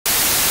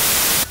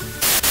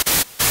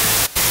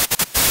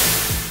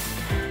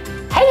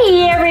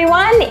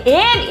everyone.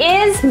 It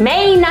is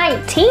May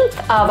 19th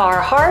of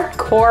our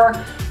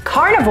hardcore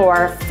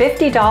carnivore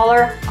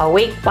 $50 a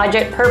week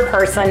budget per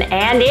person,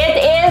 and it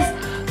is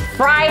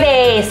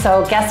Friday.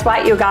 So guess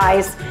what, you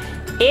guys?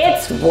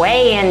 It's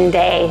weigh-in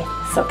day.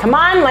 So come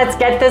on, let's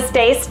get this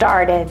day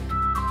started.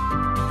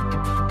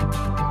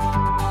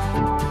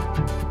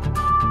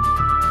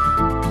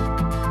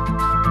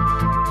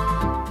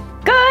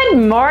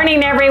 Good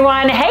morning,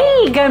 everyone.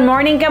 Hey, good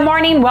morning, good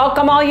morning.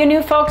 Welcome all you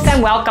new folks,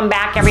 and welcome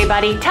back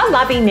everybody to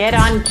Loving It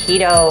on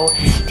Keto.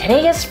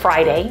 Today is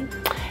Friday.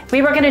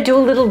 We were gonna do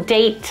a little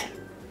date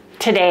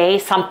today,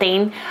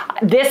 something.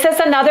 This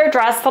is another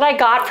dress that I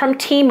got from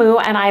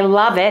Temu and I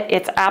love it.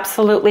 It's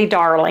absolutely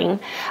darling.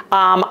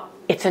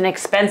 It's an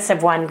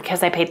expensive one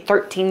because I paid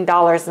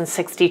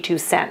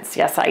 $13.62.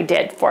 Yes, I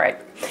did for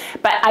it.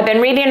 But I've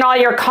been reading all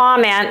your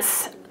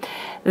comments.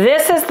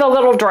 This is the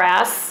little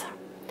dress.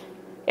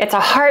 It's a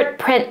heart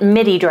print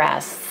midi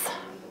dress.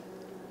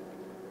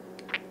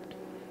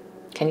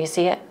 Can you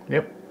see it?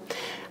 Yep.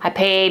 I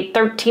paid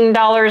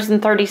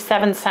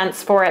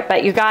 $13.37 for it,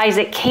 but you guys,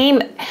 it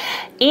came,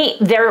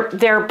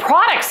 their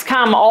products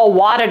come all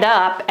wadded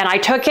up, and I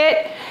took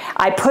it,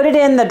 I put it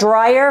in the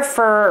dryer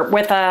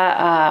with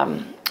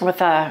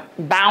a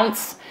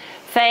bounce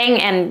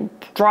thing and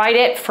dried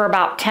it for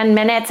about 10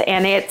 minutes,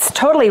 and it's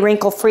totally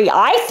wrinkle free.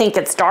 I think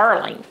it's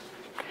darling.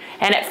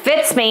 And it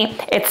fits me.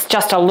 It's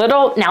just a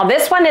little, now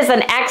this one is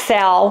an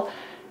XL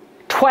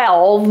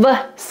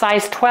 12,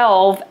 size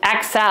 12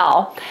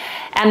 XL.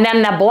 And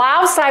then the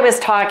blouse I was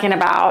talking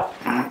about,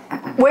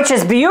 which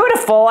is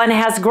beautiful and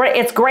has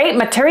it's great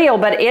material,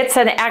 but it's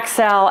an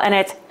XL and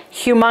it's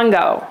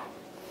humongo.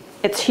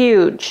 It's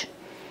huge.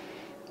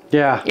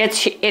 Yeah.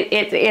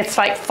 It's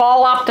like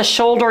fall off the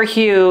shoulder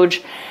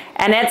huge.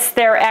 And it's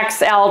their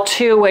XL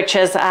too, which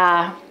is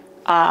a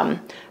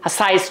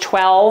size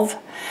 12.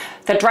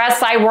 The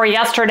dress I wore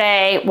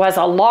yesterday was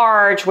a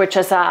large, which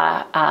is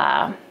a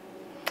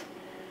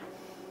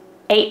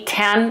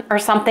 810 or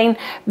something.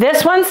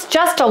 This one's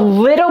just a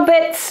little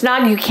bit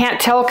snug. You can't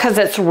tell because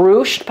it's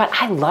ruched, but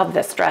I love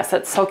this dress.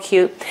 It's so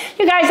cute.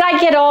 You guys, I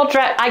get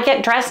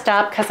dressed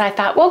up because I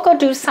thought, we'll go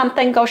do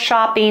something, go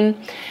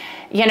shopping,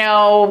 you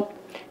know,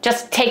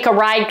 just take a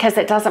ride because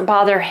it doesn't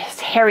bother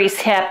Harry's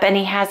hip, and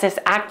he has his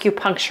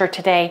acupuncture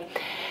today.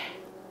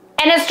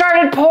 And it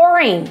started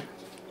pouring.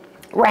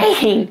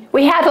 Rain.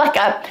 We had like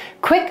a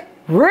quick,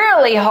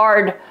 really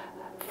hard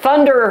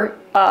thunder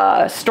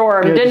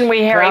storm, didn't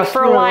we, Harry?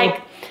 For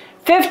like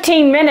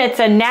 15 minutes,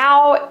 and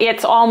now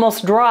it's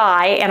almost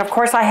dry. And of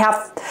course, I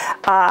have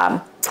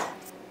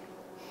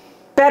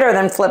better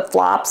than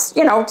flip-flops,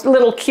 you know,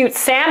 little cute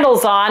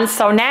sandals on.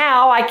 So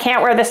now I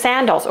can't wear the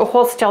sandals. Oh,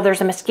 hold still.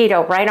 There's a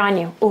mosquito right on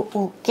you. Ooh,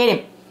 ooh, get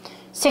him.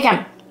 Stick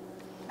him.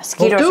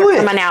 Mosquitoes are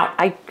coming out.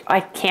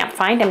 I can't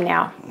find him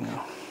now.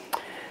 No.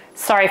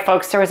 Sorry,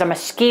 folks, there was a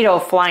mosquito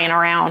flying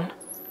around.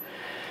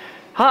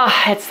 Oh,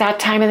 it's that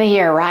time of the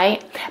year,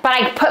 right? But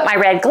I put my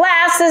red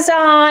glasses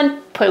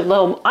on, put a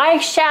little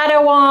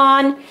eyeshadow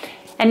on,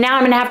 and now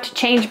I'm gonna have to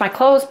change my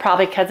clothes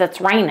probably because it's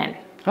raining.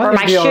 Or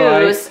my shoes.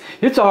 Right.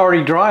 It's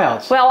already dry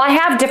outside. Well, I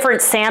have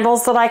different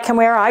sandals that I can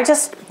wear.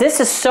 This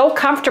is so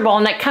comfortable,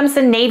 and it comes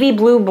in navy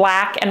blue,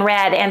 black, and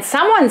red. And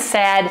someone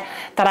said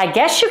that I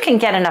guess you can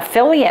get an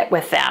affiliate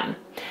with them.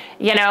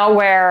 You know,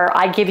 where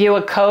I give you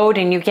a code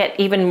and you get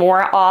even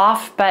more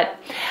off. But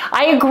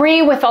I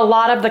agree with a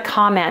lot of the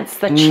comments.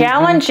 The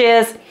challenge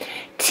is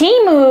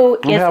Temu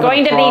is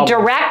going to be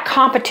direct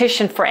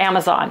competition for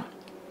Amazon.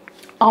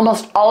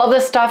 Almost all of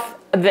the stuff,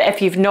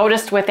 if you've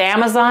noticed with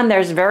Amazon,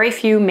 there's very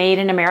few made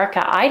in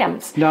America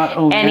items. Not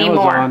only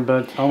anymore. Amazon,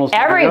 but almost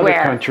everywhere. Every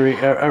other country,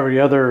 every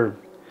other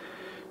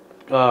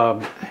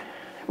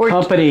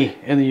company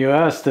in the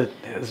U.S. that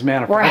is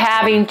manufacturing. We're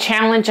having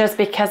challenges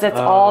because it's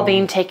all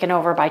being taken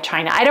over by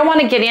China. I don't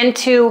want to get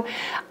into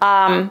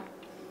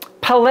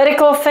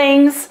political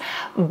things,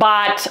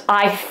 but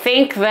I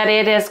think that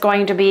it is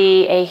going to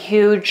be a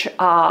huge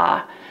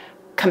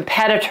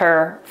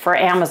competitor for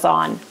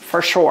Amazon,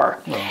 for sure.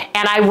 Yeah.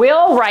 And I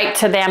will write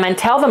to them and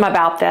tell them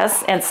about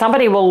this, and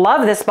somebody will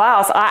love this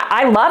blouse.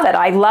 I love it.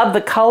 I love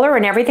the color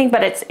and everything,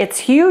 but it's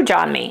huge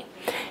on me.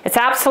 It's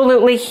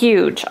absolutely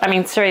huge. I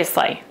mean,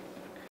 seriously.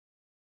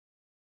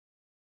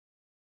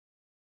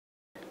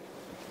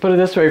 Put it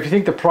this way, if you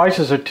think the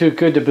prices are too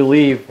good to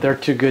believe, they're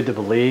too good to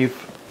believe.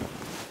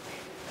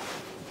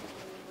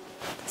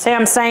 See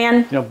what I'm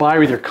saying? You know, buy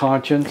with your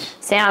conscience.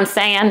 See what I'm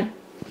saying?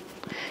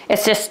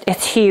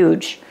 It's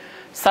huge.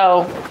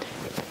 So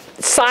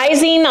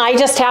sizing, I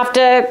just have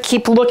to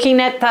keep looking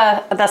at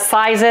the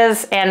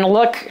sizes and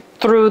look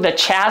through the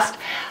chest.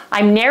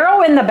 I'm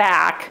narrow in the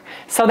back,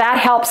 so that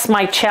helps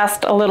my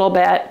chest a little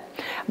bit.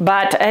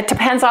 But it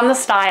depends on the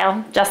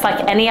style, just like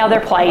any other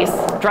place,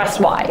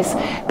 dress-wise.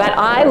 But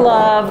I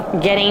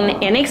love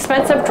getting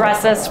inexpensive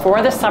dresses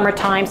for the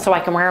summertime so I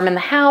can wear them in the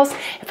house.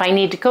 If I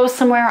need to go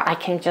somewhere, I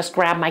can just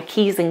grab my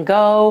keys and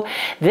go.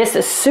 This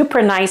is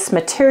super nice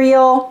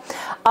material.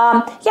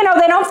 You know,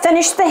 they don't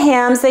finish the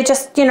hems. They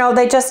just, you know,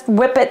 they just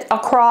whip it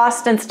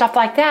across and stuff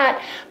like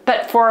that.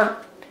 But for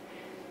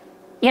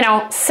you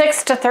know,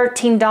 $6 to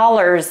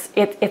 $13,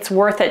 it's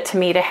worth it to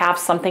me to have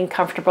something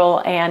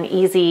comfortable and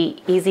easy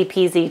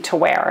peasy to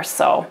wear.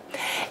 So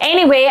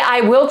anyway,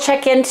 I will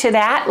check into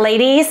that.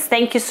 Ladies,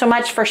 thank you so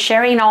much for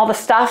sharing all the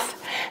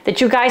stuff that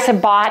you guys have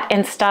bought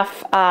and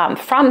stuff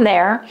from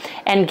there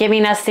and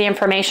giving us the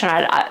information.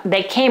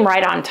 They came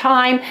right on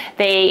time.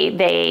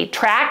 They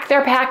track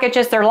their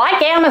packages. They're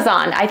like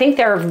Amazon. I think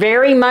they're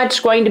very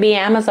much going to be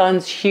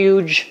Amazon's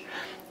huge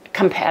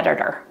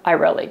competitor. I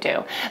really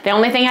do. The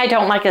only thing I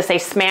don't like is they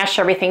smash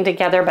everything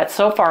together, but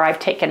so far I've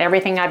taken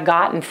everything I've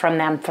gotten from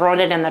them,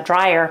 thrown it in the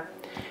dryer,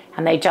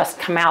 and they just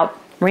come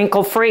out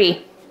wrinkle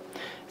free.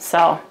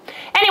 So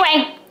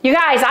anyway, you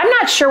guys, I'm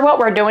not sure what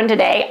we're doing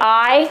today.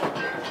 I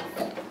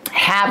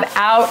have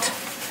out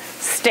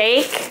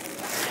steak,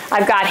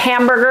 I've got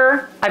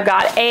hamburger, I've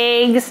got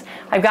eggs,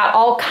 I've got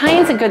all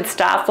kinds of good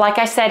stuff. Like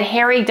I said,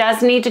 Harry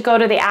does need to go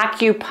to the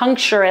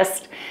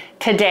acupuncturist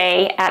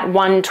today at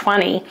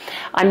 1:20.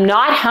 I'm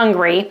not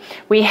hungry.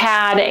 We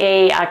had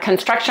a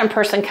construction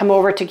person come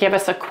over to give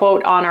us a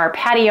quote on our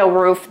patio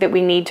roof that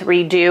we need to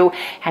redo.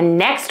 And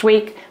next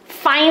week,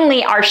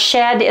 finally, our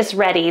shed is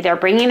ready. They're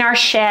bringing our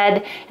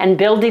shed and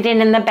building it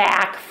in the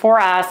back for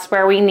us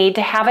where we need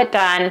to have it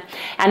done.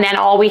 And then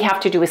all we have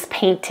to do is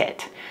paint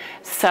it.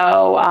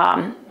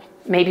 So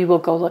maybe we'll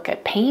go look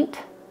at paint.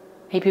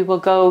 Maybe we'll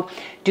go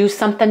do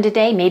something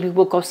today. Maybe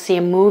we'll go see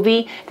a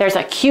movie. There's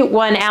a cute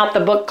one out the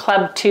book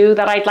club too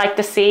that I'd like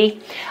to see.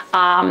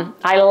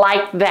 I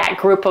like that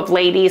group of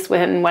ladies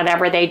when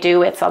whatever they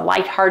do. It's a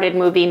lighthearted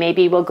movie.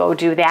 Maybe we'll go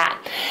do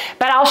that.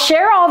 But I'll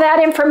share all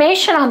that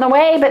information on the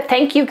way. But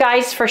thank you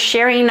guys for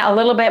sharing a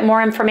little bit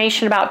more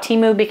information about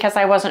Temu because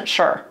I wasn't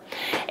sure.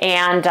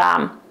 And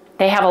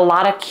they have a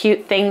lot of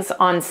cute things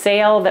on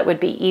sale that would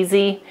be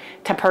easy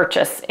to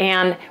purchase.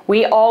 And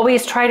we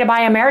always try to buy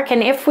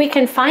American if we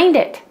can find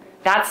it.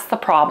 That's the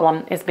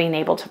problem, is being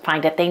able to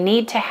find it. They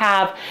need to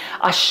have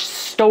a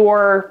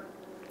store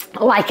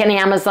like an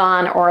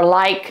Amazon or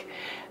like,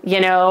 you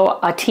know,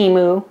 a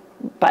Temu,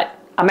 but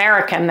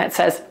American that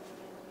says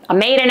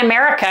made in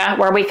America,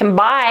 where we can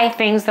buy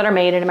things that are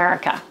made in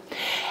America.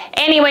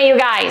 Anyway, you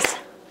guys,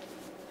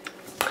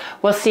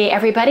 we'll see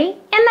everybody in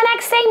the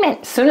next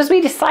segment as soon as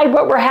we decide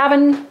what we're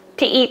having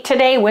to eat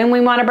today, when we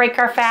want to break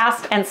our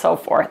fast, and so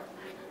forth.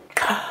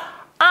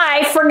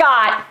 I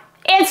forgot.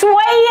 It's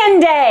weigh-in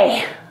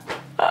day.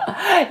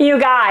 You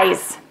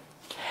guys,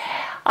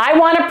 I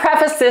want to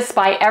preface this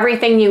by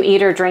everything you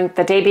eat or drink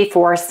the day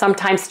before,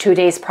 sometimes 2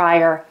 days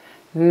prior.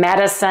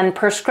 Medicine,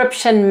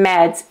 prescription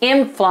meds,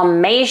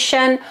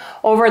 inflammation,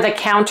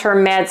 over-the-counter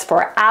meds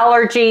for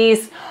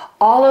allergies,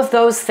 all of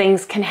those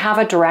things can have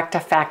a direct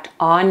effect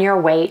on your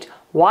weight,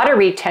 water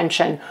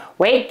retention,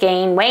 weight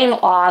gain, weight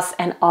loss,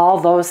 and all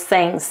those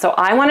things. So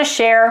I want to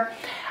share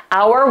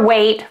our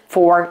weight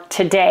for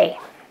today.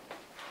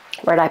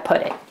 Where'd I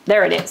put it?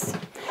 There it is.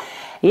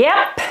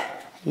 Yep.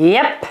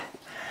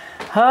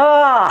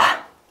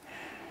 Ah,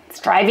 it's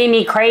driving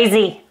me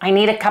crazy. I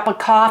need a cup of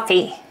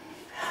coffee.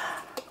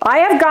 I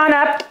have gone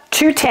up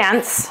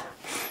 2/10.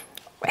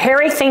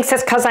 Harry thinks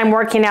it's because I'm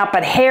working out,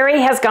 but Harry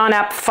has gone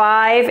up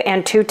 5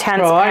 2/10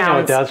 pounds. Oh, I know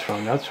what that's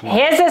from. That's from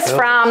his is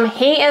from,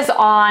 he is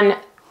on,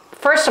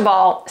 first of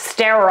all,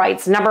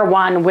 steroids, number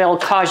one, will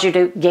cause you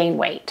to gain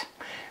weight,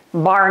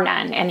 bar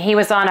none. And he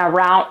was on a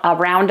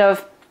round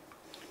of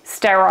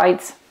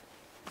steroids.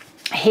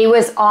 He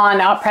was on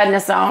a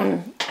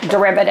prednisone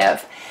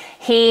derivative.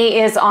 He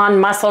is on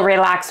muscle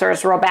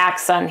relaxers,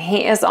 Robaxin.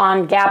 He is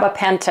on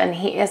gabapentin.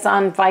 He is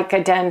on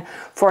Vicodin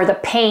for the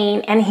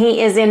pain. And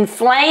he is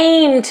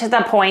inflamed to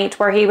the point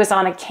where he was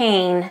on a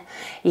cane.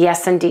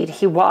 Yes, indeed,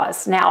 he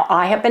was. Now,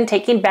 I have been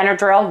taking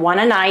Benadryl 1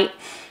 a night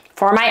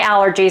for my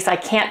allergies. I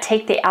can't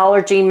take the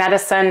allergy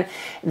medicine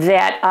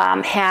that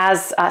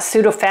has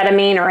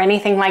pseudoephedrine or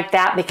anything like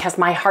that because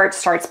my heart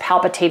starts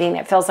palpitating.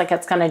 It feels like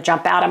it's going to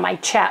jump out of my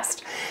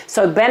chest.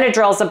 So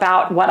Benadryl is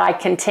about what I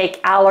can take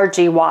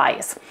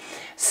allergy-wise.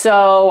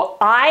 So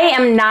I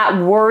am not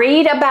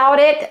worried about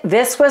it.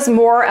 This was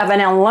more of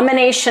an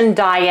elimination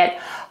diet.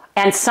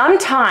 And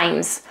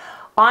sometimes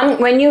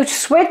when you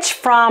switch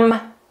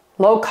from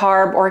low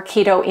carb or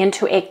keto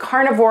into a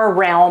carnivore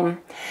realm,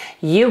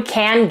 you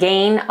can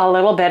gain a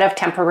little bit of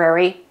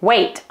temporary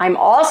weight. I'm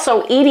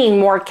also eating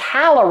more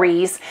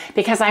calories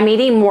because I'm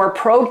eating more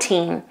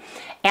protein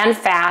and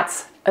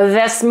fats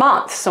this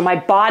month. So my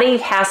body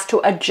has to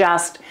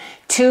adjust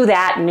to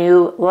that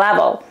new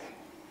level.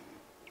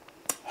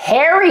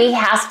 Harry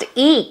has to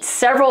eat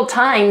several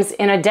times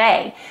in a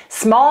day,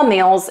 small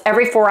meals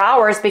every 4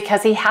 hours,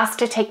 because he has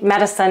to take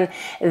medicine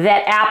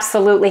that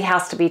absolutely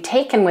has to be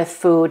taken with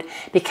food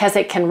because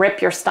it can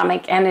rip your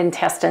stomach and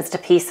intestines to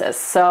pieces.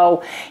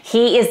 So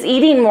he is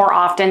eating more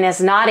often, is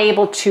not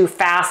able to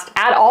fast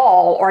at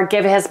all or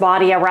give his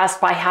body a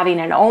rest by having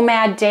an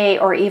OMAD day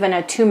or even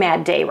a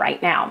 2MAD day right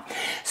now.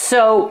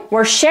 So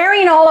we're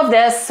sharing all of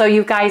this so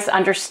you guys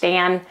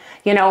understand,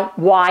 you know,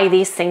 why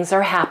these things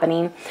are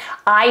happening.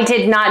 I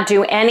did not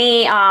do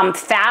any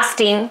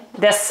fasting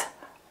this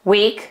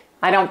week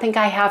I don't think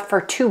I have for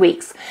 2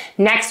 weeks.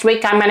 Next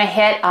week, I'm gonna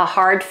hit a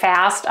hard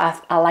fast,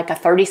 like a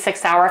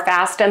 36-hour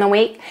fast in the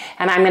week,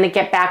 and I'm gonna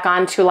get back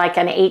onto like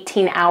an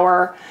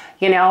 18-hour,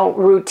 you know,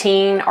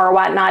 routine or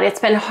whatnot. It's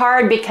been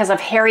hard because of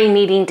Harry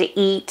needing to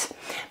eat,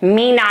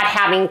 me not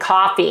having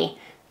coffee,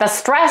 the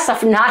stress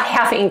of not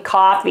having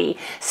coffee,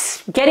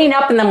 getting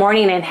up in the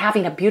morning and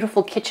having a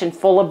beautiful kitchen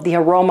full of the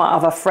aroma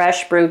of a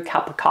fresh brewed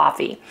cup of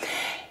coffee.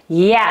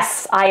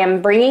 Yes, I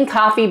am bringing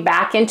coffee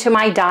back into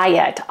my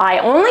diet. I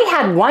only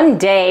had one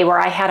day where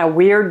I had a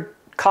weird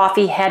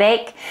coffee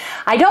headache.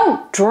 I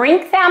don't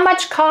drink that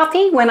much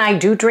coffee. When I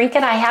do drink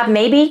it, I have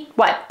maybe,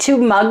 what, 2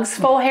 mugs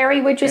full,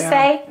 Harry, would you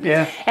say?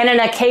 Yeah. And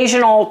an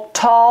occasional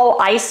tall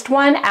iced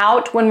one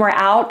out when we're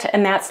out,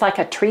 and that's like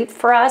a treat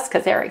for us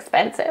because they're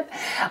expensive.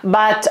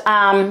 But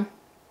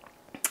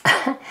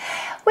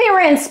we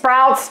were in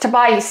Sprouts to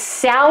buy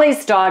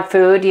Sally's dog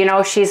food. You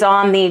know, she's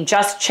on the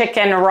just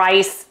chicken,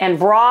 rice, and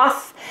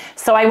broth.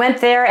 So I went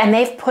there and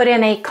they've put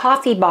in a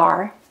coffee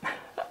bar.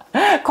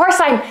 Of course,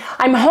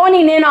 I'm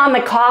honing in on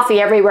the coffee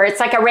everywhere. It's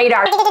like a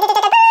radar.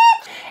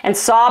 And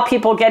saw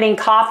people getting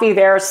coffee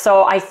there.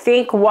 So I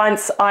think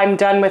once I'm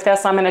done with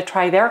this, I'm going to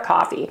try their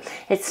coffee.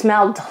 It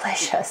smelled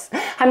delicious.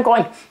 I'm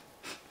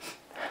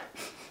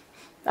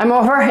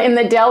over in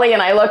the deli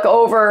and I look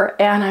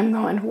over and I'm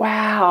going,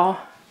 wow.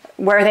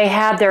 Where they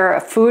had their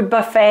food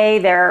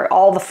buffet,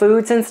 all the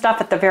foods and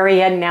stuff at the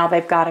very end, now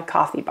they've got a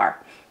coffee bar.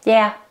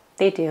 Yeah,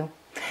 they do.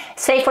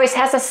 Safeway's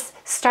has a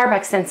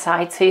Starbucks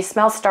inside, so you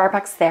smell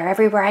Starbucks there.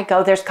 Everywhere I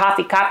go, there's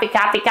coffee, coffee,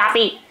 coffee,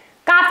 coffee,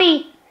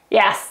 coffee.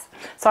 Yes.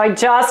 So I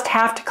just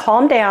have to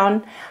calm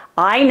down.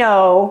 I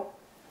know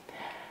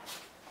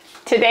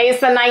today's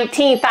the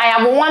 19th. I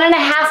have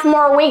 1.5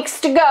 more weeks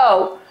to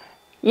go.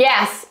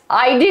 Yes,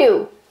 I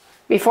do.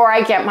 Before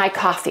I get my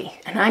coffee,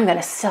 and I'm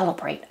gonna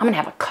celebrate. I'm gonna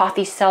have a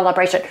coffee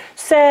celebration.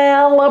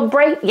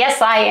 Celebrate,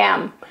 yes I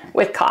am,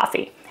 with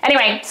coffee.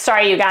 Anyway,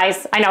 sorry you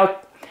guys, I know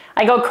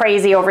I go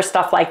crazy over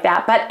stuff like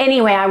that, but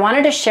anyway, I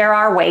wanted to share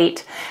our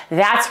weight.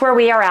 That's where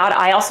we are at.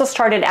 I also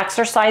started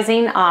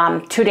exercising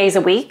 2 days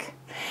a week,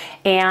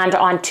 and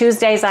on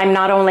Tuesdays, I'm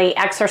not only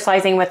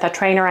exercising with a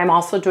trainer, I'm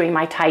also doing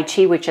my Tai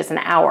Chi, which is an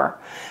hour.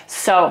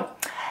 So,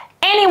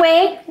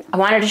 anyway, I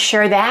wanted to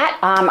share that.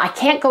 I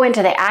can't go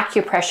into the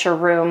acupuncture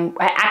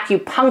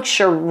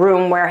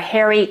room where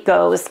Harry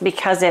goes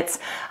because it's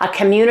a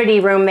community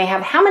room. They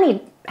have how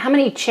many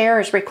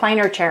chairs,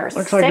 recliner chairs?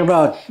 Looks like 6?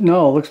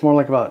 Looks more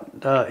like about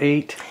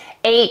 8.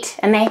 8,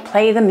 and they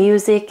play the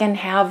music and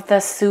have the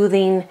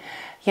soothing,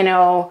 you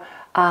know,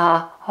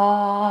 yeah,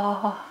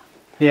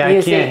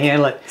 music. I can't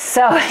handle it.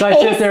 So I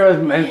sit there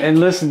and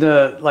listen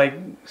to like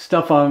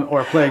stuff on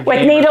or play a game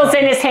with needles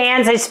in his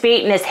hands, his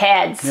feet, and his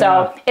head.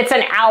 So it's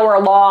an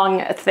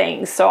hour-long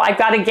thing. So I've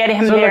got to get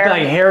him there. So it looked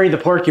like Harry the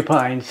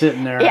porcupine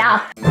sitting there. Yeah.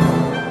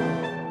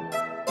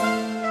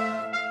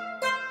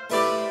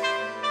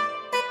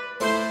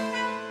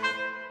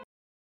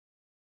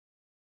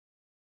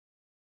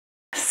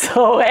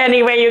 So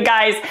anyway, you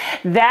guys,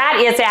 that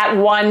is at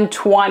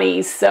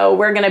 1:20. So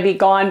we're going to be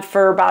gone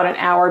for about an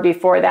hour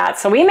before that.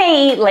 So we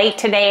may eat late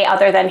today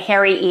other than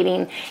Harry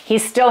eating. He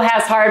still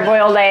has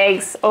hard-boiled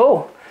eggs.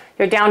 Oh,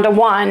 you're down to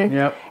 1.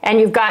 Yep. And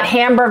you've got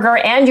hamburger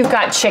and you've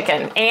got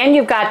chicken. And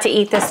you've got to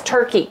eat this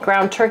turkey,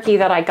 ground turkey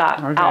that I got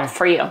out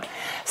for you.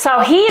 So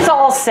he's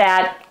all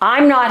set.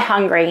 I'm not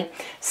hungry.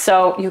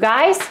 So you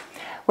guys,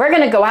 we're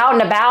going to go out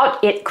and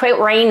about. It quit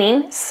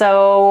raining,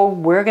 so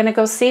we're going to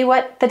go see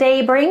what the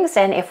day brings,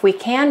 and if we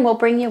can, we'll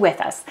bring you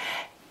with us.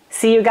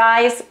 See you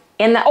guys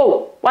in the...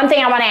 Oh, one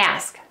thing I want to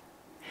ask.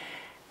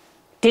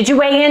 Did you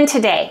weigh in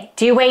today?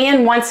 Do you weigh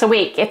in once a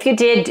week? If you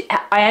did,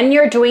 and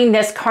you're doing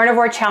this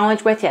carnivore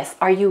challenge with us,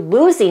 are you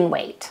losing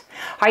weight?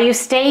 Are you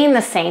staying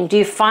the same? Do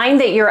you find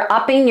that you're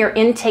upping your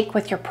intake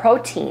with your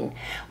protein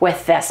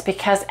with this?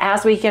 Because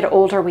as we get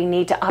older, we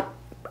need to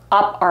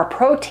up our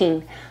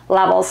protein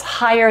levels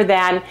higher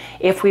than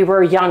if we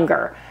were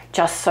younger.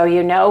 Just so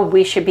you know,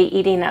 we should be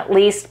eating at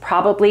least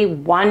probably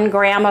 1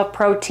 gram of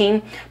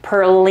protein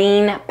per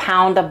lean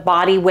pound of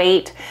body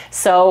weight.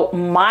 So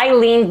my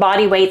lean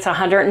body weight's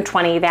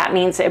 120. That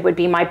means it would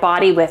be my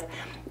body with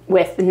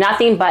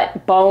nothing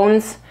but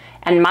bones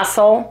and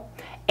muscle.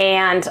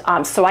 And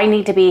so I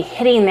need to be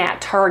hitting that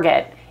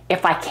target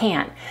if I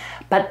can.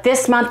 But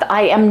this month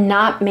I am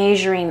not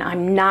measuring,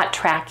 I'm not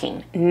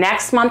tracking.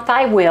 Next month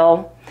I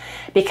will,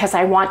 because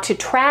I want to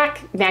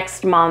track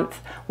next month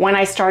when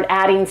I start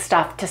adding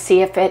stuff to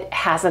see if it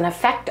has an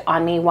effect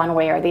on me one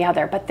way or the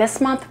other. But this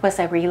month was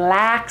a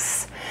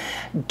relax,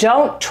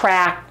 don't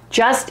track,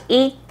 just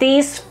eat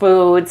these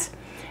foods,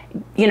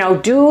 you know,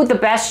 do the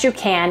best you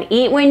can.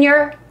 Eat when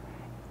you're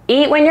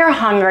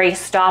hungry,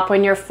 stop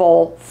when you're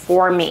full,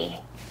 for me.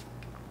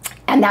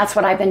 And that's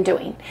what I've been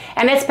doing.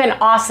 And it's been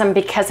awesome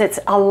because it's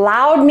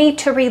allowed me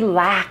to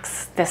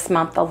relax this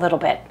month a little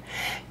bit.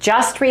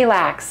 Just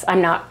relax.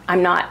 I'm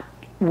not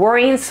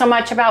worrying so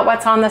much about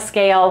what's on the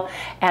scale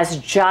as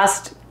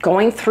just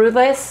going through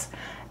this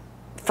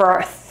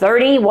for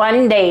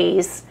 31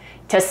 days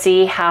to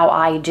see how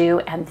I do,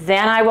 and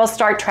then I will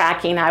start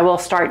tracking. I will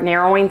start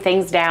narrowing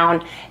things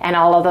down and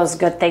all of those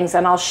good things,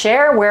 and I'll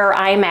share where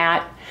I'm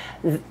at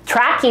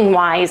tracking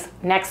wise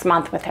next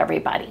month with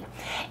everybody.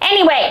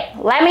 Anyway,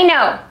 let me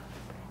know.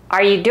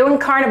 Are you doing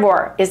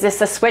carnivore? Is this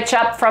a switch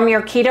up from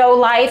your keto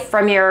life,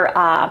 from your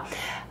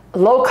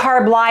low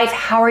carb life?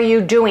 How are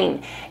you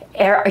doing?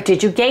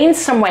 Did you gain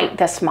some weight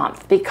this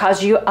month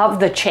because of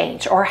the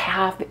change, or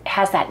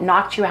has that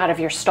knocked you out of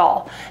your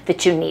stall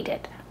that you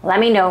needed? Let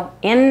me know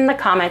in the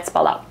comments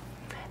below.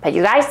 But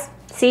you guys,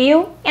 see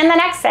you in the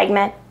next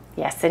segment.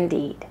 Yes,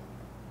 indeed.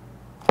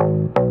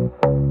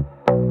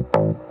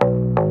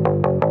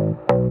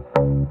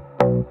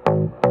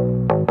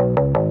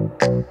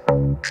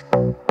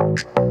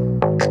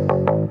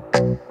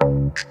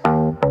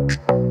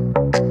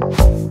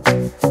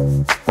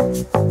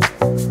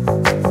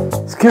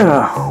 Kind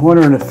of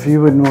wondering if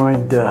you wouldn't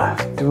mind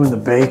doing the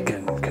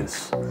bacon,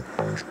 because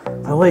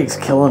my leg's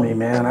killing me,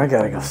 man. I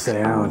gotta go sit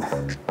down,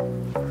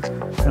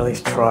 or at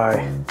least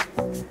try.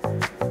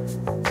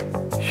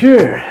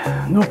 Sure,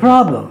 no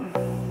problem.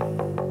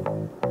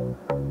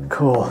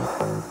 Cool.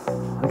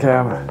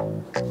 Okay,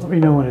 let me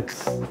know when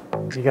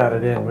you got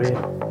it in, will you?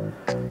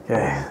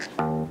 Okay.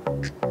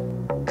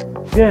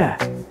 Yeah,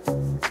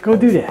 go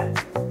do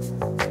that.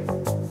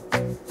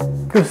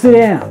 Go sit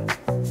down,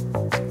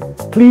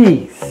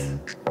 please.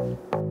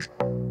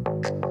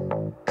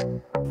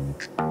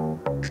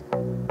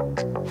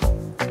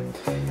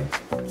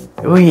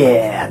 Oh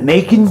yeah,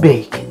 making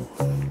bacon.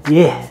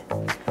 Yeah,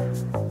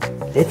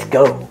 let's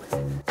go.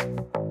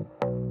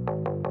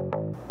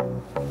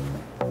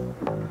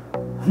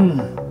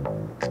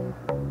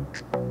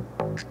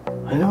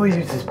 I know he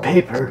uses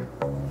paper.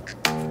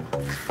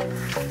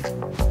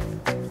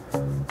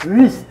 Where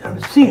is it? I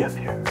don't see it up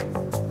here.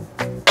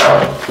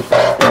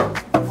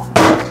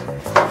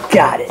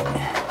 Got it.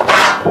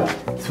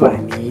 That's what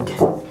I need.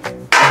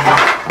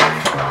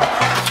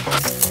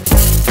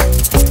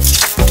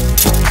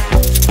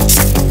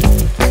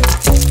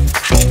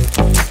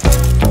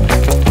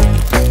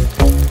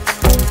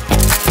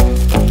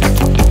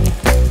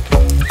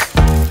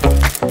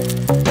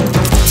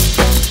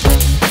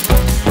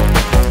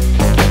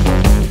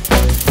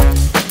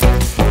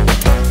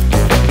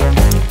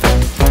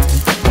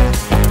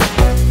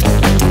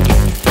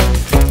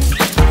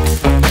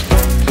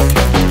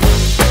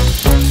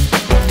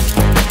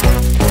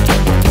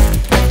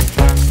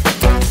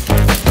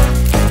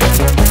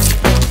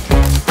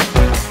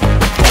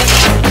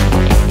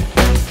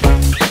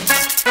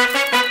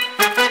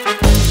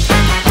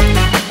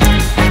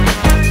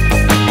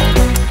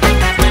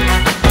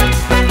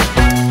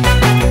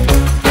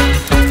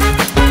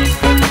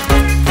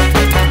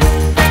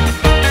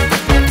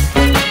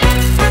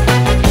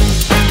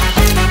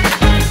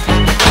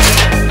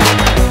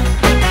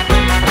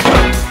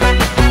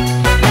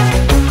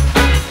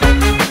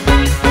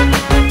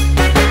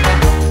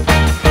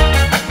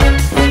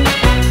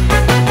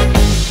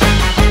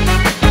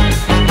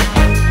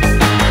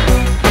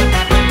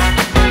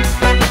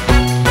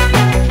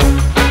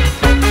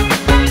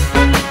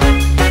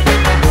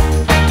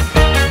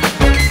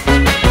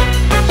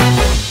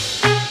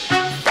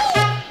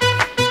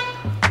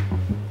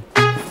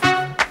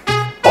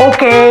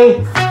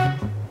 Okay.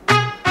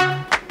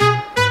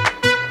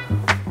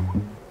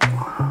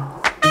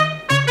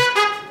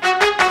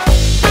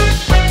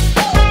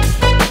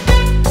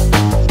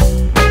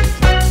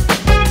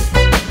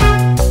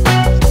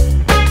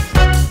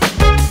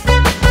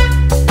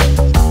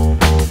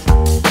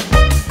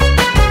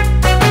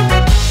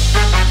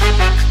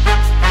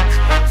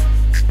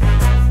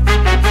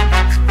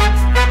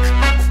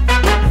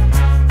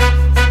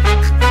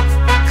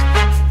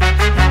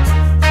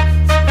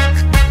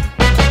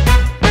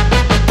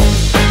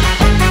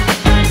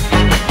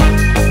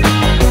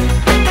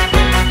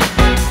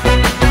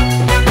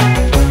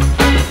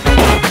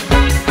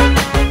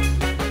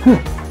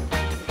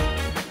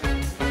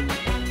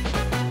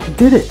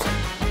 Did it.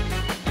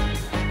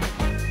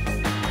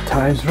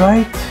 Time's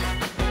right.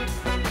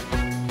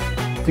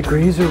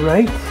 Degrees are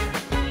right.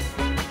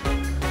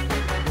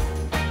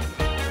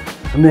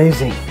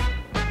 Amazing.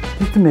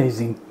 Just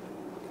amazing.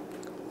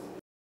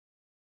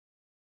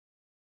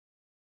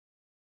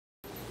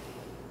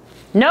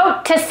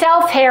 Note to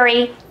self,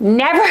 Harry,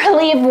 never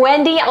leave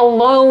Wendy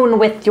alone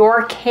with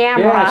your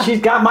camera. Yeah, she's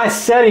got my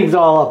settings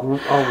all up,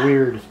 all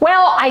weird.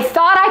 Well, I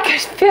thought I could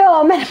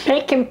film and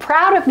make him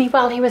proud of me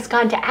while he was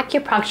gone to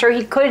acupuncture.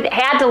 He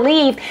had to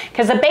leave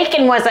because the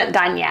bacon wasn't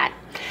done yet.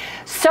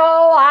 So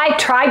I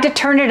tried to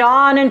turn it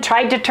on and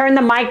tried to turn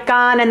the mic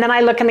on, and then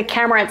I look in the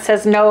camera, it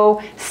says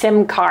no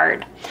SIM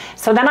card.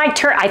 So then I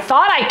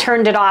thought I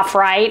turned it off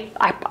right.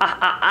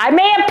 I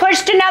may have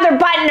pushed another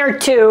button or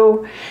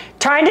two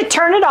trying to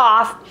turn it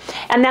off,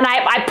 and then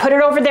I put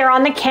it over there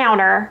on the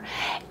counter,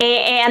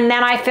 and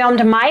then I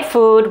filmed my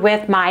food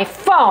with my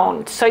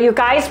phone. So you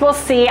guys will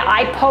see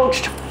I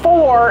poached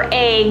 4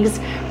 eggs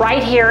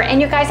right here,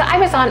 and you guys, I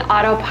was on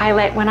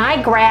autopilot when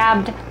I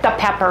grabbed the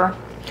pepper,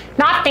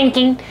 not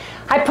thinking.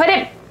 I put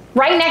it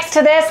right next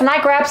to this, and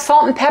I grabbed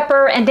salt and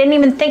pepper and didn't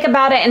even think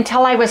about it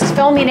until I was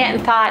filming it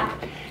and thought,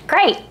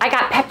 great, I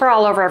got pepper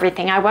all over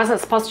everything. I wasn't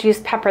supposed to use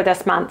pepper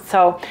this month,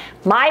 so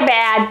my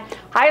bad.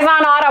 I was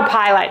on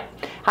autopilot.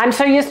 I'm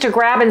so used to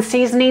grabbing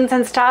seasonings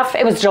and stuff.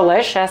 It was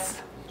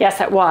delicious. Yes,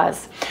 it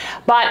was.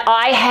 But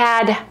I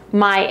had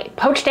my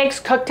poached eggs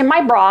cooked in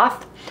my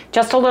broth,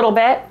 just a little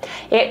bit.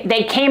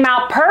 They came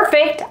out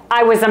perfect.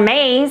 I was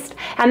amazed.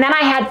 And then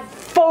I had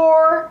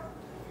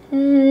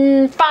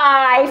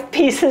 5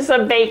 pieces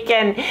of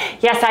bacon.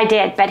 Yes, I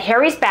did. But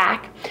Harry's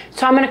back,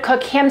 so I'm going to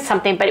cook him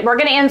something. But we're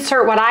going to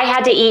insert what I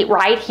had to eat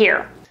right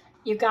here.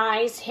 You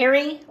guys,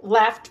 Harry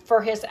left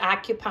for his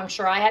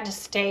acupuncture. I had to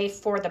stay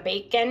for the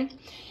bacon.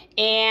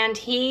 And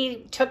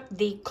he took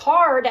the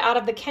card out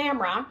of the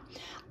camera.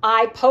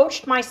 I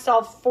poached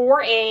myself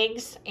 4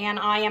 eggs, and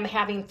I am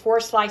having 4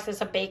 slices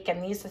of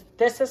bacon.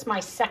 This is my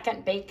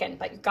second bacon,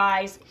 but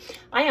guys,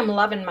 I am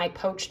loving my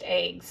poached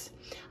eggs.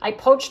 I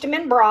poached them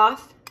in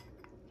broth,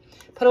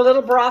 put a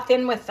little broth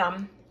in with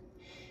them,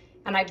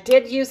 and I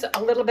did use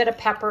a little bit of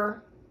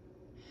pepper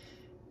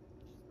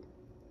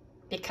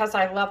because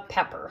I love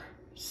pepper.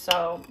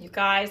 So you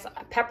guys,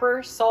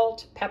 pepper,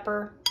 salt,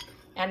 pepper,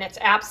 and it's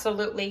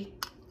absolutely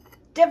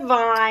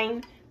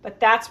divine. But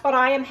that's what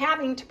I am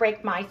having to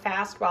break my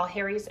fast while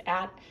Harry's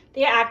at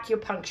the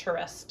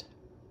acupuncturist.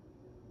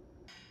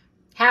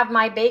 Have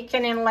my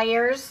bacon in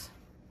layers.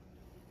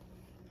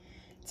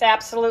 It's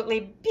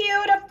absolutely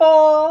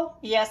beautiful.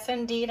 Yes,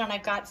 indeed. And I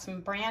got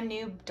some brand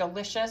new,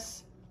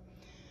 delicious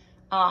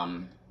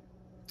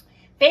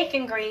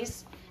bacon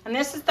grease. And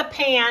this is the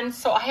pan.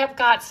 So I have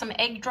got some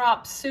egg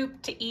drop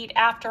soup to eat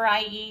after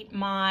I eat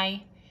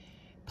my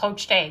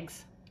poached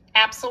eggs.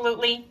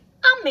 Absolutely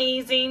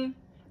amazing.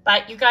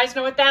 But you guys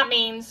know what that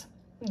means.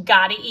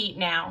 Gotta eat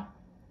now.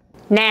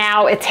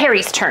 Now it's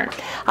Harry's turn.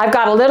 I've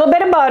got a little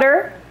bit of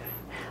butter,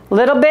 a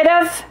little bit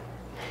of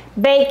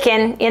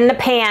bacon in the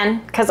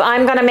pan because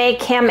I'm gonna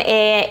make him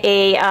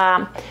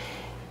a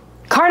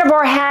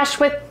carnivore hash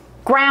with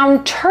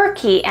ground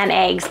turkey and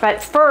eggs.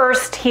 But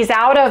first, he's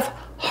out of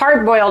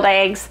hard-boiled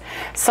eggs.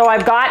 So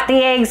I've got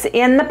the eggs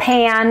in the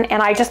pan,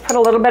 and I just put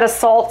a little bit of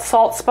salt.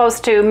 Salt's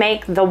supposed to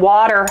make the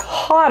water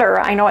hotter.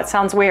 I know it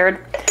sounds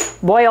weird.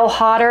 Boil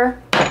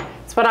hotter.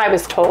 That's what I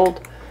was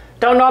told.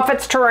 Don't know if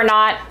it's true or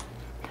not.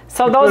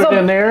 So you those put it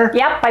in there?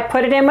 Yep, I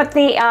put it in with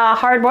the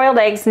hard-boiled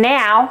eggs.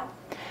 Now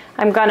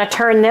I'm going to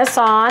turn this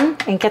on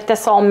and get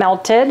this all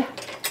melted.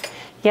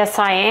 Yes,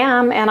 I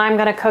am, and I'm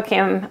going to cook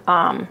him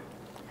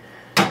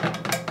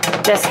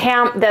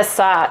this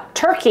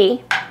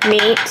turkey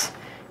meat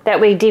that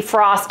we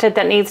defrosted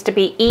that needs to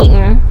be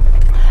eaten.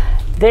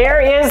 There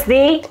is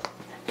the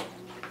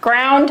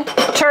ground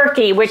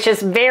turkey, which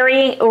is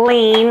very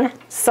lean,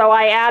 so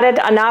I added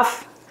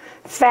enough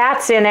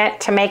fats in it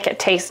to make it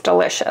taste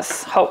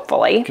delicious,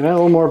 hopefully. Can I have a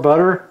little more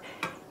butter?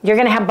 You're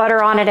gonna have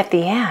butter on it at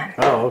the end.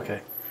 Oh, okay.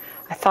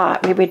 I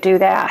thought we would do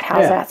that.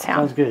 How's that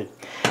sound? Sounds good.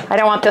 I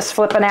don't want this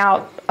flipping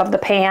out of the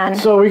pan.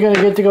 So we're gonna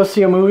get to go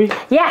see a movie?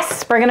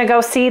 Yes, we're gonna go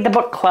see the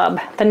book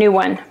club, the new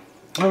one.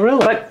 Oh,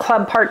 really? Book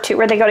club part 2,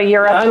 where they go to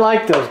Europe. I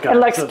like those guys. It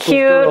looks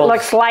cute,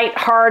 looks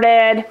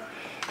lighthearted,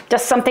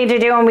 just something to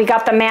do, and we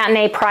got the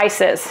matinee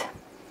prices.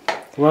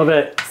 Love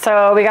it.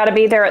 So we got to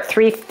be there at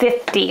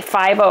 3:50,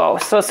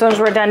 5:00. So as soon as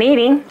we're done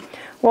eating,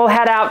 we'll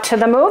head out to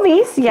the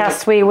movies.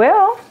 Yes, we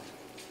will.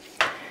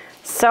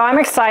 So I'm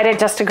excited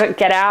just to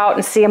get out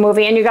and see a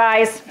movie. And you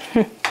guys,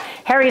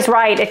 Harry's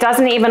right. It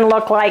doesn't even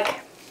look like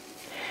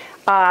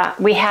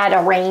we had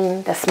a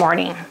rain this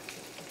morning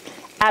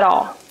at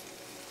all.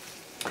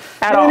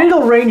 And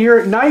it'll rain here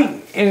at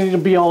night, and it'll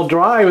be all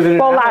dry within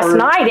an hour. Well, last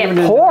night it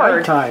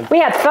poured. We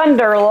had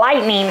thunder,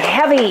 lightning,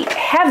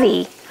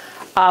 heavy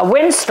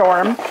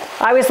windstorm.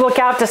 I always look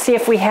out to see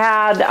if we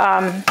had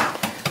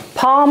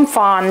palm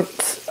frond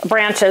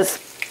branches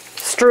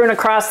strewn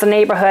across the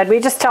neighborhood. We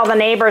just tell the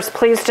neighbors,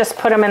 please just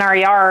put them in our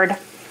yard.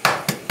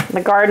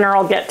 The gardener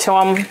will get to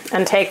them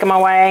and take them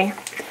away.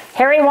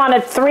 Harry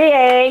wanted 3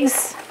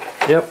 eggs.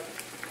 Yep.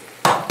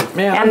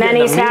 Man, and then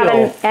he's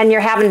having, and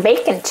you're having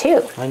bacon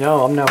too. I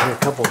know, I'm having a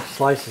couple of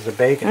slices of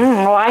bacon.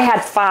 Well, I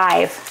had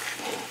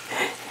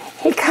 5.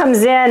 He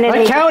comes in and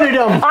I counted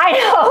them. I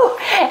know.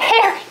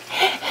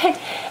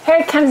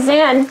 Harry comes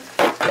in,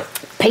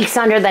 peeks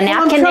under the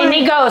napkin, and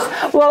he goes,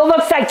 well, it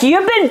looks like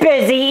you've been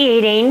busy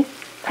eating.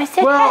 I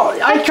said, well,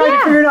 I tried to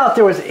figure it out.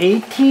 There was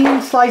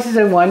 18 slices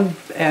in one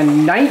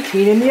and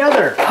 19 in the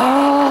other.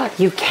 Oh,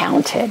 you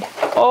counted.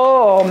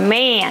 Oh,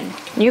 man.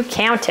 You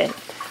counted.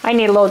 I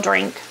need a little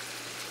drink.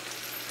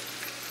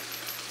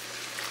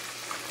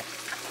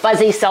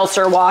 Fuzzy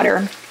seltzer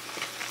water.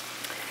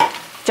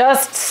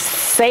 Just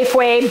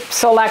Safeway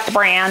Select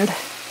brand,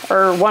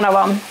 or one of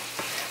them.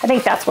 I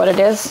think that's what it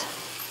is.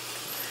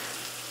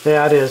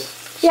 Yeah, it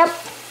is. Yep.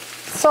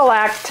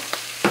 Select,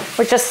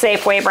 which is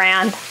Safeway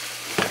brand.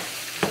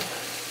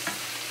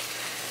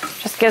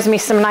 Just gives me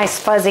some nice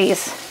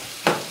fuzzies.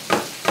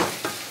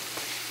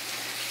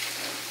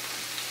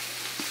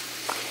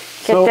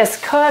 Get this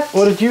cooked.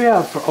 What did you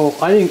have for,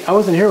 I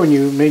wasn't here when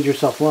you made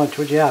yourself lunch.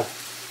 What'd you have?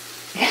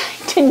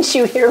 Didn't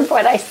you hear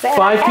what I said?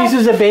 5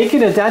 pieces of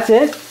bacon, and that's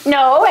it?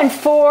 No, and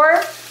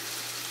 4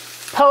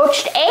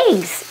 poached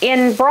eggs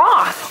in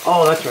broth.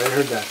 Oh, that's right, I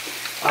heard that.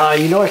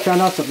 You know, I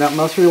found out that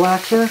muscle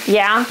relaxer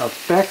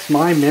affects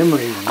my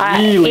memory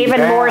really even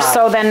bad. more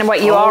so than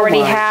what you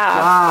already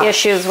have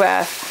issues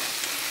with.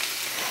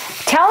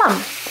 Tell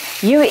them.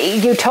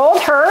 You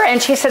told her,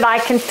 and she said, I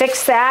can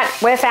fix that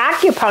with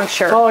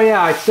acupuncture. Oh,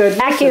 yeah, I said,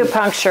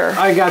 acupuncture.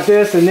 I got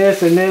this and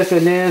this and this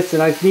and this,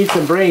 and I need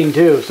some brain,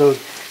 too. So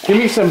give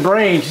me some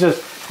brain. She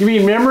says, you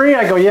mean memory?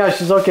 I go, yeah. She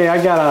says, okay,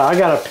 I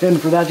got a pin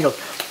for that. She goes,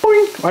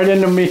 boing, right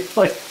into me.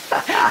 Like,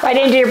 right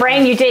into your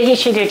brain.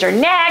 She did your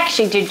neck,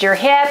 she did your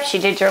hip, she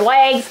did your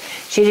legs,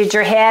 she did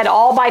your head,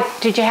 all by,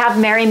 did you have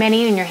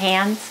many in your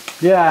hands?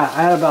 Yeah,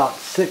 I had about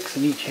 6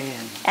 in each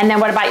hand. And then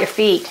what about your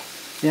feet?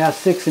 Yeah,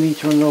 6 in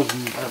each one of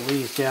those at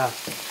least, yeah.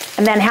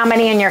 And then how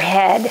many in your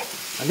head?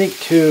 I think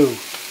 2.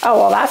 Oh,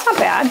 well, that's not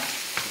bad.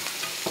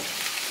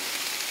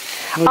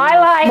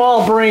 Well,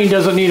 small brain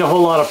doesn't need a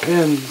whole lot of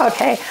pins.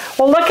 Okay,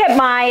 well, look at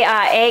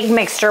my egg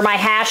mixture, my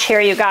hash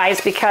here, you guys,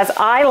 because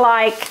I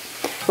like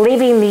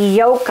leaving the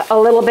yolk a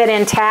little bit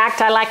intact.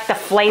 I like the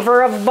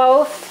flavor of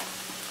both.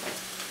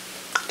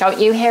 Don't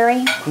you,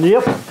 Harry?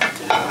 Yep.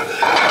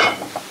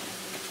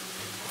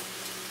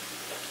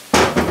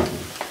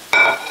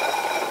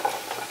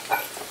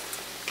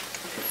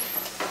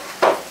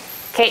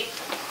 Okay,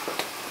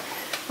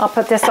 I'll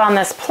put this on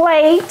this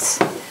plate,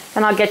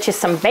 and I'll get you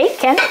some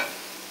bacon.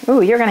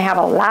 Ooh, you're gonna have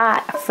a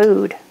lot of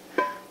food.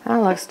 That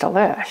looks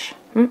delish.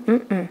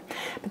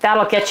 But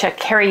that'll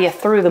carry you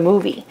through the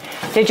movie.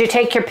 Did you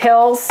take your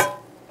pills?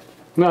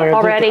 No, I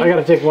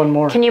gotta take one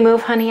more. Can you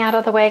move, honey, out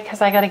of the way?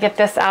 Because I gotta get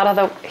this out of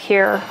the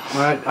here.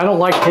 All right, I don't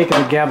like taking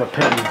the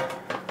gabapentin.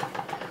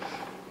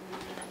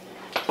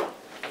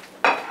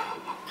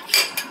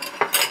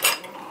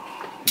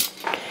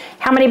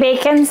 How many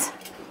bacons?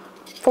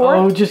 4?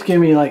 Oh, just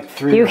give me like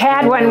 3. You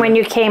had one when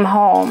you came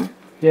home.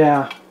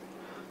 Yeah,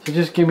 so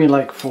just give me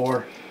like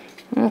 4.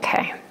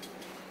 Okay.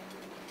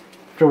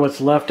 For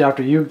what's left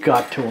after you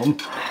got to them.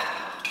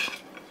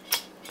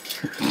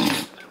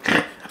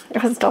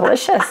 It was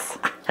delicious.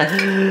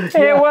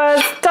 It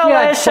was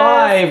delicious.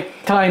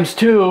 5 times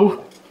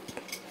 2.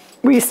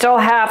 We still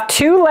have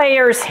 2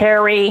 layers,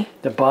 Harry.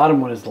 The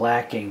bottom one is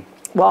lacking.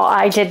 Well,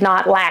 I did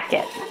not lack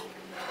it.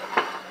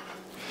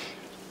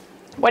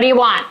 What do you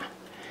want?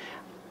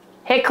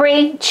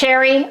 Hickory,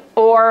 cherry,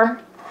 or?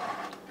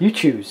 You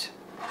choose.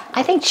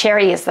 I think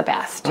cherry is the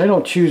best. I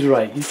don't choose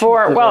right. You choose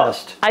the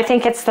best. I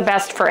think it's the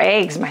best for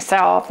eggs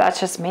myself. That's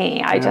just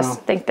me. I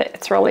just think that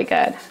it's really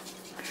good.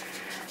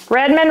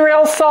 REDMOND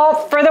Real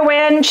Salt for the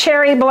win.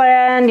 Cherry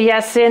blend.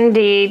 Yes,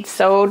 indeed.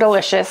 So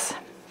delicious.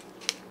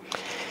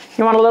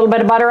 You want a little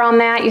bit of butter on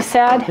that, you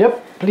said?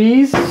 Yep,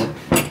 please.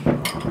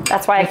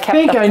 That's why I kept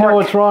the fork. I think I know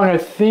what's wrong. I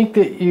think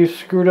that you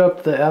screwed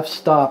up the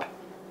f-stop.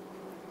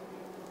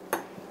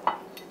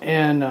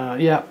 And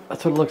yeah,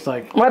 that's what it looks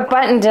like. What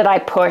button did I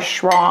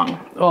push wrong?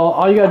 Well,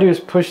 all you gotta do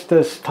is push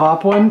this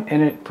top one,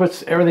 and it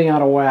puts everything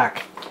out of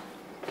whack.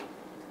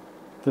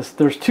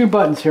 There's 2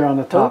 buttons here on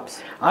the top.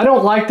 Oops. I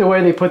don't like the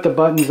way they put the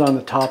buttons on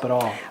the top at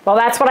all. Well,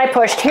 that's what I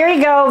pushed. Here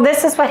you go.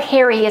 This is what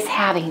Harry is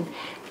having.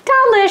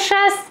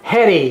 Delicious.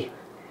 Hetty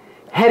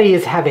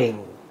is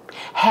having.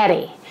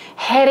 Hetty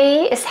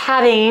is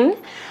having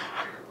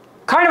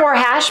carnivore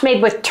hash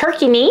made with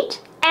turkey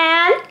meat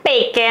and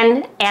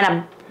bacon and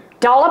a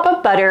dollop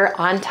of butter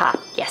on top.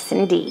 Yes,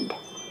 indeed.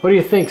 What do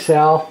you think,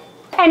 Sal?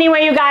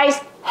 Anyway, you guys,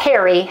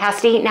 Harry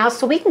has to eat now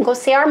so we can go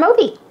see our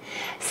movie.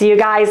 See you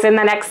guys in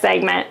the next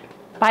segment.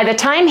 By the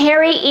time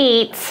Harry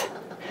eats,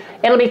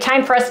 it'll be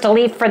time for us to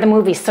leave for the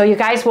movie. So you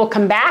guys will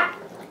come back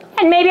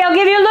and maybe I'll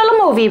give you a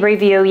little movie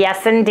review.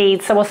 Yes,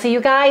 indeed. So we'll see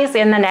you guys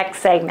in the next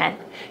segment.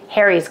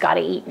 Harry's got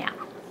to eat now.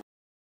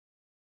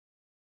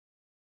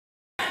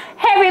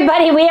 Hey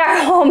everybody, we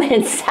are home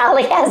and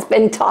Sally has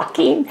been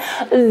talking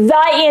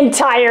the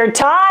entire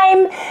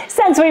time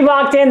since we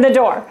walked in the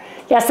door.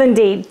 Yes,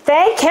 indeed.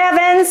 Thank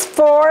heavens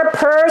for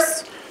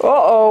purse.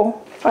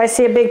 Uh-oh. I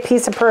see a big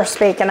piece of purse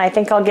bacon. I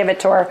think I'll give it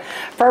to her.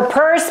 For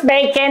purse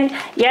bacon,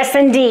 yes,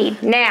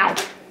 indeed. Now,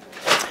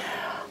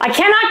 I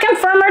cannot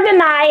confirm or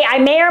deny. I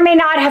may or may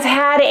not have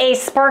had a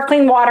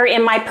sparkling water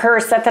in my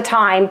purse at the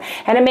time,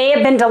 and it may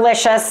have been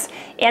delicious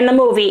in the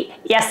movie.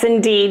 Yes,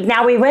 indeed.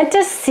 Now, we went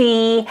to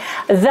see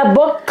the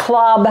book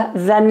club,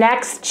 the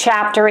next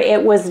chapter.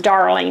 It was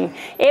darling.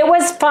 It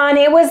was fun.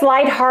 It was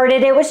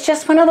lighthearted. It was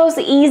just one of those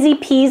easy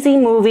peasy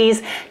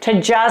movies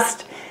to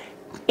just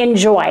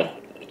enjoy.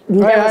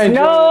 There was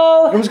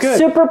no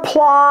super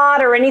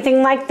plot or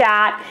anything like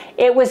that.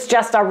 It was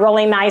just a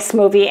really nice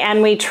movie,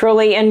 and we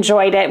truly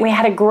enjoyed it. We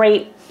had a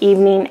great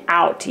evening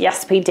out.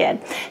 Yes, we did.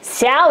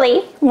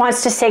 Sally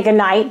wants to say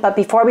goodnight, but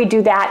before we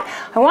do that,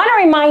 I want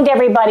to remind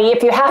everybody,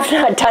 if you have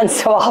not done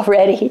so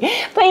already,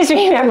 please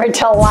remember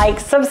to like,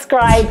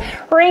 subscribe,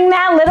 ring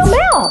that little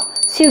bell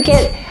so you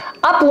get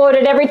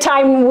uploaded every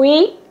time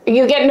we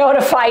You get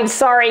notified,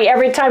 sorry,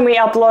 every time we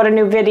upload a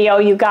new video,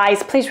 you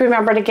guys. Please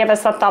remember to give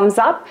us a thumbs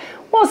up.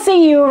 We'll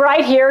see you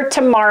right here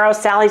tomorrow.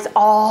 Sally's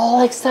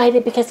all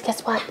excited because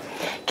guess what?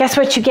 Guess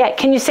what you get?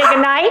 Can you say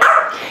goodnight?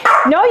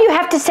 No, you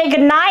have to say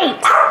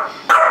goodnight.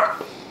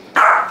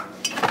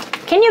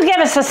 Can you give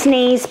us a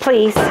sneeze,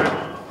 please?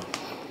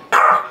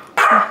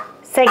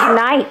 Say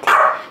goodnight.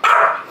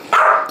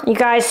 You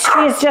guys, she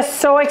is just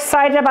so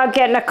excited about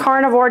getting a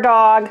carnivore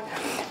dog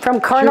from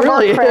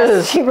Carnivore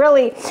Crisps.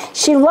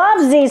 She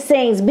loves these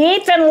things.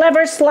 Beef and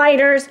liver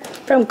sliders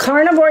from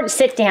Carnivore.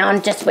 Sit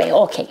down, just wait.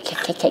 Okay,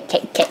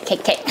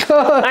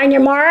 on your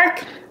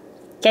mark,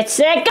 get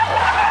set, go.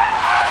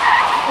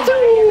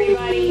 Bye,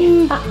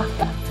 everybody.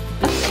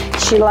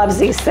 She loves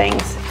these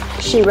things.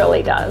 She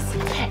really does.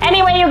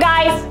 Anyway, you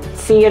guys,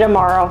 see you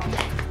tomorrow.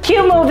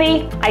 Cute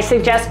movie. I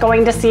suggest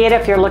going to see it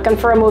if you're looking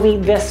for a movie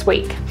this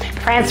week.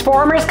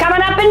 Transformers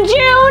coming up in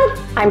June.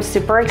 I'm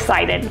super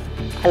excited.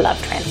 I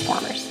love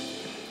Transformers.